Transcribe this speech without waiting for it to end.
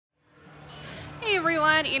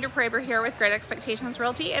everyone, Andrew Praber here with Great Expectations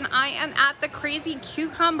Realty, and I am at the Crazy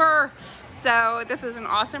Cucumber. So this is an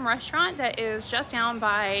awesome restaurant that is just down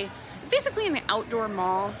by, it's basically in the outdoor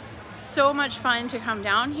mall. So much fun to come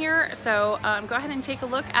down here. So go ahead and take a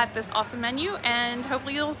look at this awesome menu, and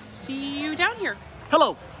hopefully you'll see you down here.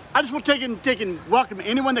 Hello, I just want to welcome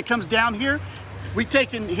anyone that comes down here. We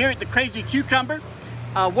take in here at the Crazy Cucumber.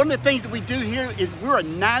 One of the things that we do here is we're a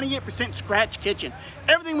 98% scratch kitchen.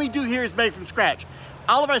 Everything we do here is made from scratch.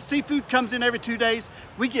 All of our seafood comes in every 2 days.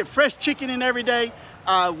 We get fresh chicken in every day.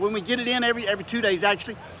 When we get it in every 2 days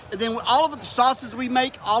actually. And then all of the sauces we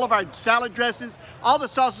make, all of our salad dresses, all the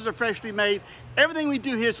sauces are freshly made. Everything we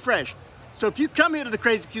do here is fresh. So if you come here to the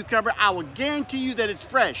Crazy Cucumber, I will guarantee you that it's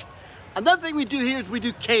fresh. Another thing we do here is we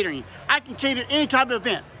do catering. I can cater any type of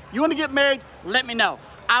event. You want to get married? Let me know.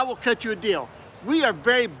 I will cut you a deal. We are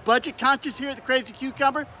very budget conscious here at the Crazy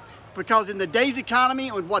Cucumber because in today's economy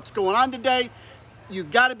and what's going on today, you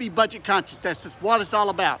got to be budget conscious. That's just what it's all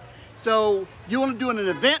about. So you want to do an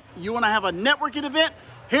event, you want to have a networking event,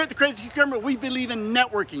 here at the Crazy Cucumber, we believe in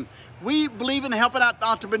networking. We believe in helping out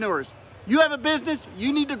entrepreneurs. You have a business,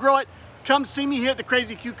 you need to grow it, come see me here at the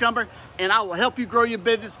Crazy Cucumber and I will help you grow your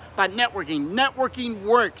business by networking. Networking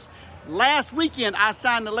works. Last weekend, I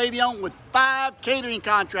signed a lady on with 5 catering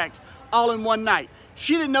contracts all in one night.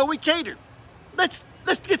 She didn't know we catered. Let's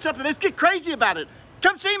get something, let's get crazy about it.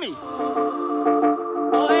 Come see me.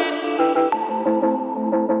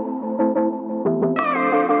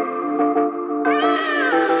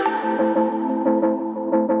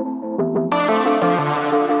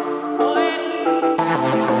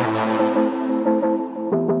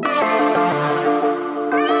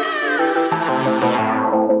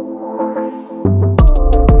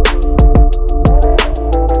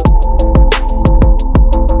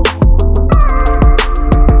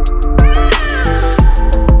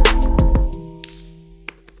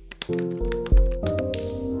 you.